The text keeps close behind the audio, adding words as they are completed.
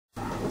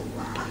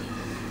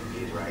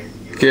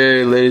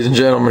Okay, ladies and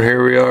gentlemen,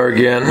 here we are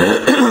again.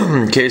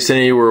 In case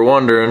any of you were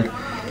wondering,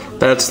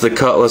 that's the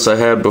cutlass I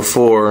had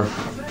before,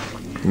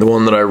 the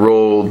one that I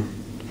rolled.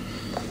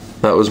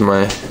 That was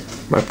my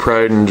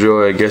pride and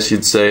joy, I guess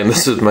you'd say, and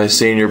this is my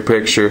senior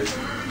picture.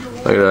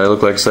 I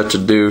look like such a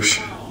douche.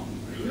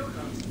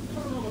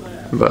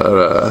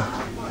 But,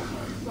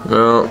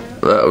 no,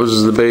 that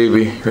was the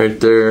baby right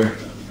there.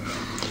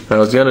 I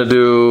was gonna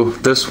do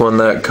this one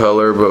that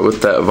color, but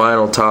with that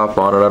vinyl top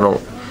on it,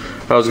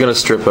 I was gonna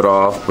strip it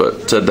off,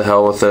 but to the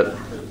hell with it.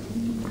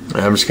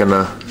 I'm just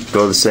gonna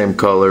go the same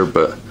color,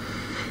 but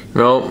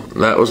no,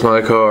 that was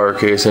my car, in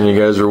case any of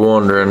you guys were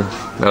wondering.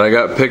 And I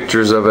got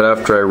pictures of it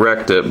after I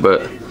wrecked it,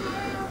 but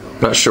I'm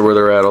not sure where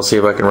they're at. I'll see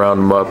if I can round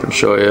them up and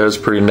show you. It was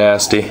pretty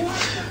nasty.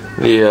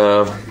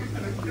 The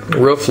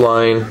roof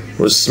line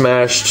was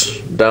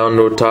smashed down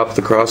to the top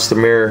across the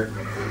mirror,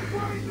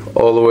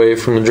 all the way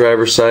from the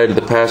driver's side to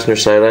the passenger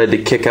side. I had to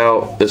kick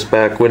out this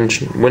back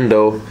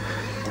window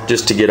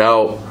just to get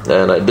out,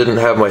 and I didn't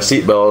have my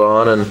seatbelt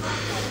on, and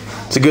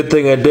it's a good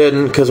thing I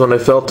didn't, because when I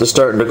felt it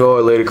starting to go,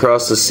 I laid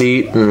across the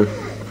seat and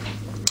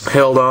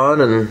held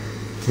on. And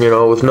you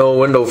know, with no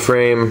window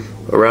frame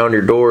around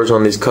your doors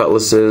on these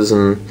cutlasses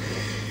and,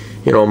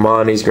 you know,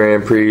 Monty's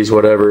Grand Prix,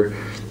 whatever,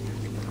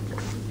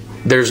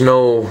 there's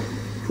no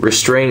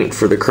restraint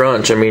for the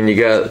crunch. I mean, you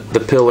got the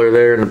pillar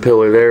there and the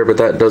pillar there, but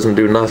that doesn't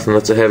do nothing.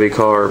 That's a heavy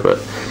car. But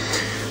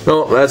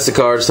no, that's the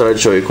car. Just thought I'd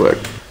show you quick.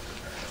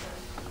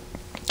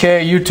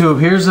 Okay,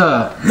 YouTube, here's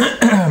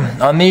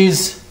on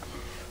these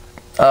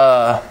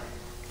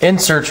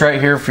inserts right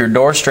here for your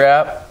door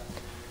strap.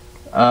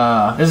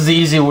 This is the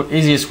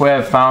easiest way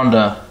I've found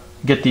to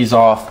get these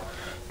off.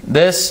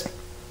 This,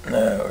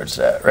 where's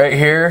that? Right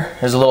here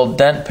is a little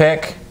dent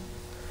pick.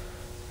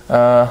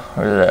 Where's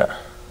that?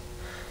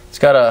 It's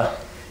got a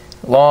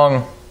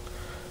long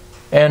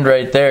end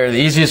right there. The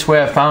easiest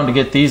way I found to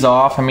get these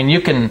off, I mean,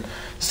 you can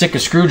stick a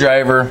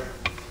screwdriver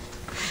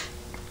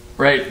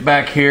right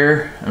back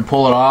here and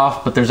pull it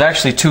off, but there's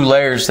actually two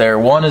layers there.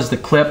 One is the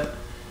clip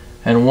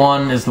and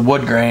one is the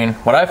wood grain.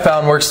 What I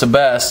found works the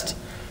best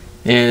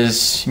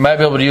is you might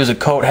be able to use a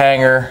coat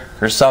hanger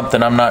or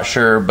something, I'm not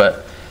sure,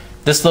 but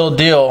this little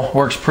deal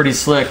works pretty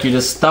slick. You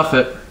just stuff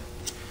it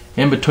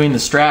in between the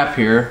strap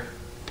here,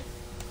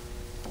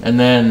 and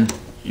then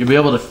you'll be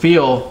able to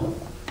feel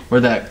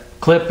where that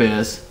clip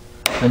is,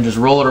 and just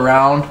roll it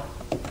around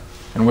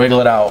and wiggle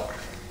it out,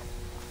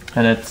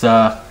 and it's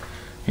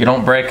you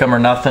don't break them or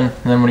nothing.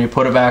 And then when you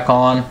put it back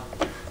on,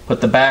 put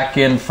the back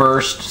in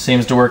first,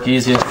 seems to work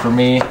easiest for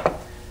me,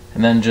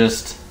 and then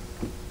just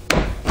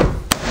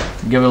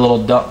give it a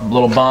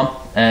little bump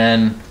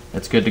and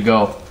it's good to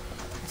go.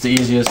 It's the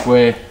easiest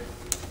way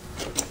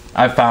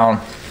I've found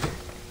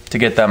to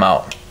get them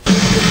out.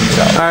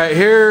 Alright,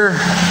 here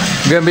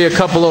are going to be a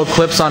couple little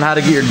clips on how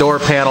to get your door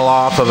panel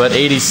off of an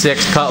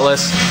 86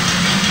 Cutlass.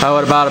 I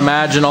would about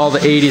imagine all the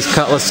 80s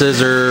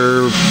Cutlasses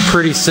are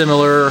pretty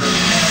similar,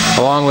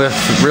 along with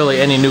really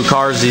any new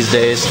cars these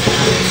days.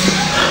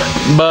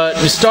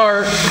 But you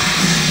start,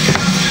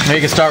 you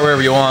can start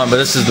wherever you want, but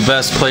this is the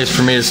best place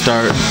for me to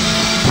start.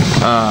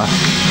 Well,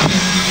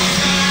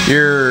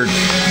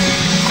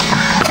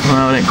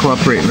 it ain't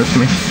cooperating with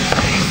me.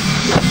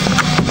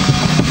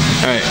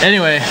 Alright,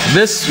 anyway,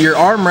 your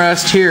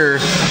armrest here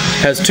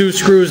has two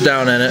screws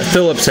down in it,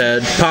 Phillips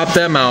head. Pop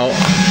them out,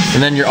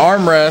 and then your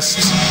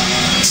armrest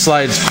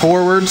slides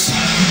forwards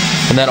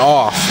and then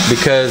off,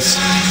 because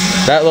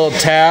that little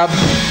tab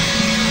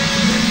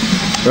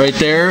right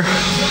there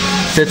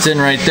fits in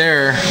right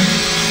there,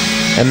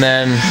 and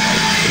then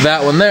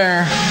that one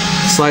there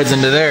slides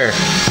into there.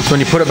 So when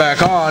you put it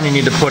back on, you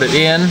need to put it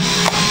in,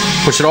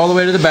 push it all the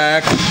way to the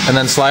back, and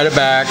then slide it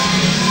back.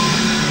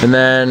 And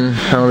then,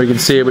 I don't know if you can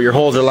see it, but your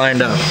holes are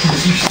lined up.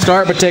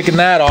 Start by taking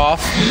that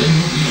off.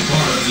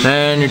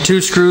 And your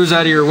two screws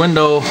out of your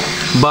window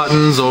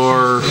buttons,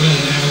 or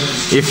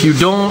if you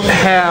don't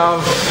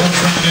have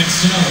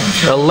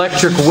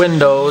electric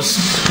windows,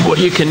 what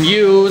you can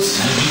use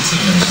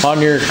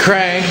on your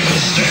crank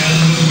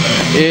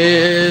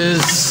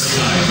is,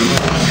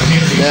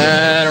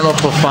 I don't know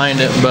if we'll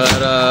find it, but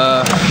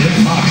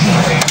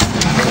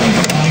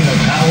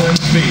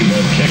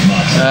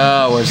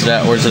where's it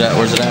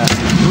at?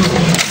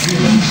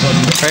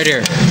 Right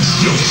here.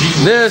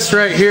 This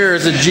right here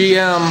is a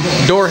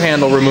GM door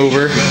handle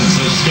remover,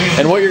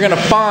 and what you're gonna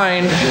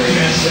find,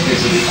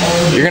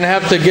 you're gonna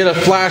have to get a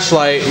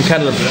flashlight and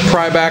kind of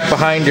pry back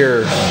behind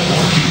your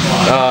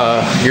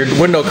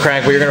window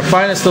crank, but you're gonna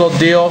find this little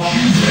deal.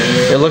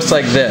 It looks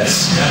like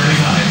this,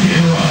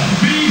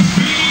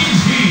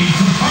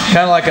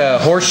 kind of like a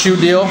horseshoe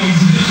deal.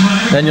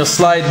 Then you'll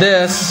slide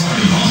this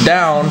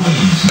down,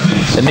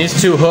 and these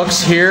two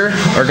hooks here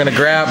are going to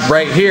grab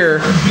right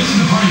here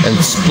and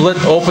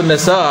open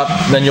this up.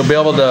 Then you'll be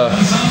able to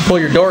pull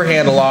your door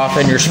handle off,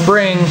 and your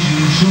spring,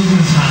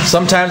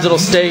 sometimes it'll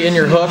stay in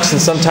your hooks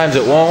and sometimes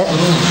it won't.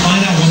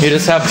 You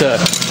just have to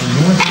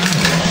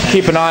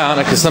keep an eye on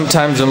it, because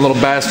sometimes them little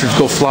bastards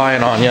go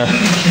flying on you.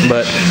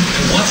 But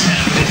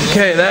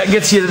okay, that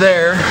gets you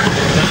there.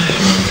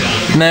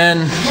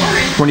 And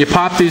then when you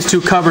pop these two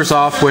covers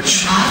off,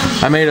 which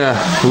I made a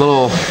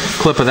little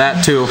clip of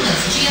that too,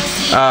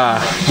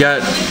 you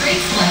got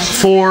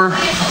 4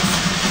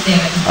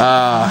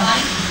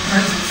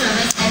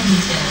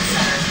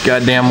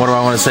 goddamn, what do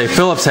I want to say,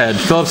 Phillips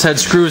head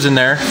screws in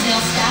there,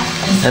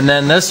 and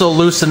then this will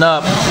loosen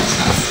up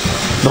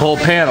the whole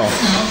panel.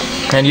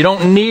 And you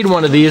don't need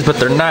one of these, but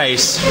they're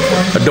nice.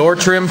 A door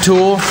trim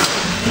tool,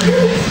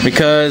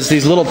 because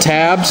these little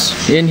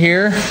tabs in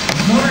here,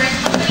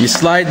 you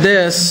slide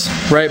this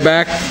right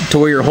back to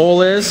where your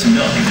hole is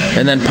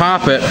and then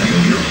pop it,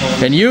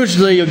 and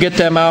usually you'll get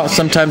them out.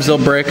 Sometimes they'll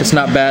break. It's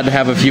not bad to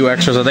have a few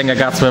extras. I think I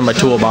got some in my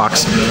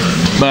toolbox,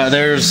 but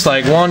there's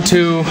like 1,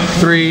 2,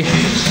 3,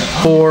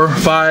 4,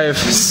 5,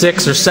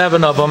 6 or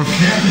 7 of them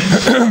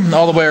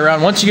all the way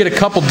around. Once you get a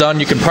couple done,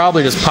 you can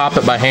probably just pop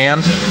it by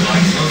hand,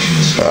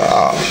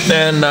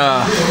 and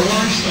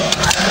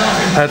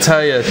that's how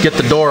you get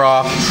the door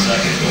off.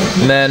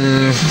 And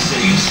then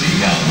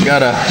you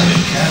gotta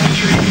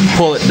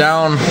pull it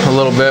down a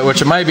little bit,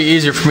 which it might be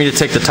easier for me to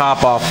take the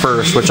top off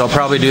first, which I'll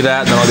probably do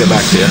that, and then I'll get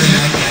back to you.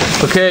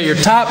 Okay, your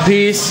top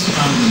piece,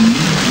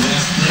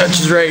 which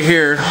is right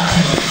here,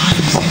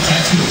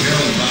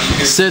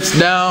 sits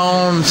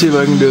down. Let's see if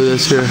I can do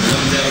this here.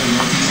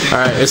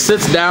 Alright, it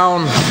sits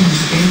down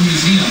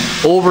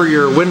over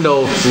your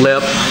window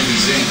lip.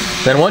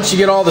 Then once you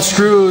get all the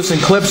screws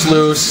and clips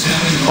loose,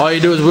 all you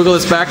do is wiggle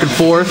this back and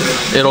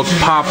forth. It'll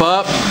pop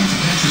up,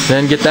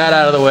 then get that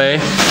out of the way.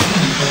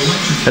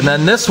 And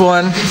then this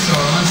one,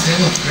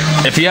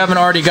 if you haven't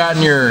already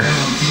gotten your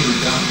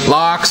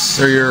locks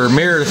or your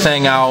mirror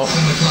thing out,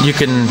 you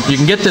can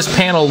get this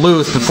panel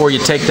loose before you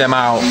take them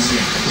out.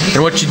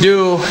 And what you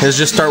do is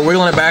just start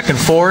wiggling it back and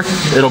forth.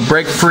 It'll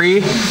break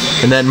free,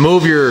 and then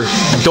move your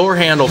door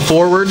handle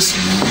forwards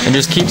and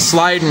just keep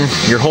sliding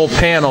your whole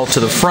panel to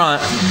the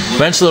front.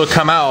 Eventually it'll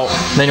come out,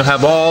 and then you'll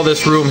have all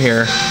this room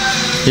here.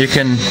 You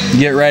can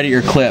get right at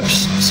your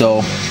clips.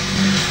 So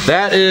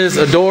that is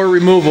a door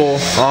removal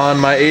on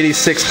my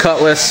 86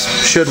 Cutlass.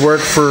 Should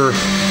work for,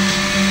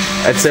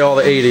 I'd say, all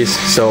the 80s.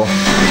 So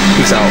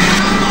peace out.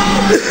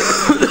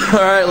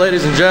 Alright,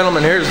 ladies and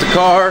gentlemen, here's the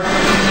car.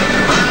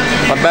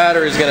 My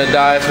battery's gonna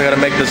die, so I gotta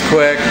make this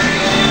quick.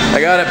 I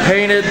got it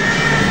painted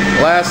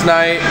last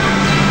night.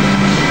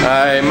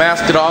 I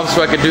masked it off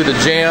so I could do the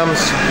jams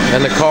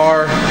and the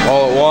car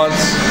all at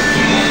once.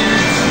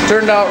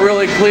 Turned out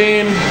really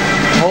clean.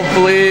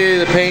 Hopefully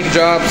the paint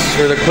jobs,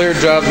 or the clear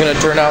job's gonna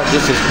turn out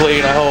just as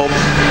clean, I hope.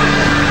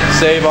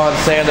 Save on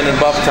sanding and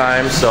buff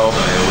time, so.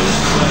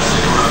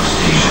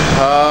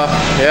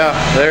 Yeah,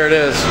 there it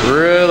is.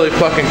 Really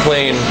fucking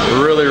clean.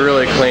 Really,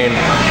 really clean.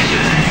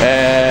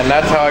 And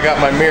that's how I got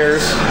my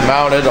mirrors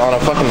mounted on a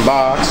fucking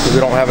box, because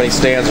we don't have any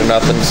stands or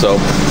nothing, so.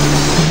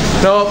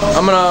 Nope,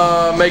 I'm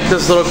gonna make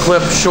this little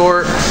clip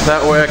short.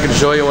 That way I can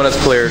show you when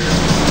it's cleared.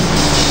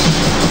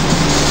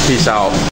 Peace out.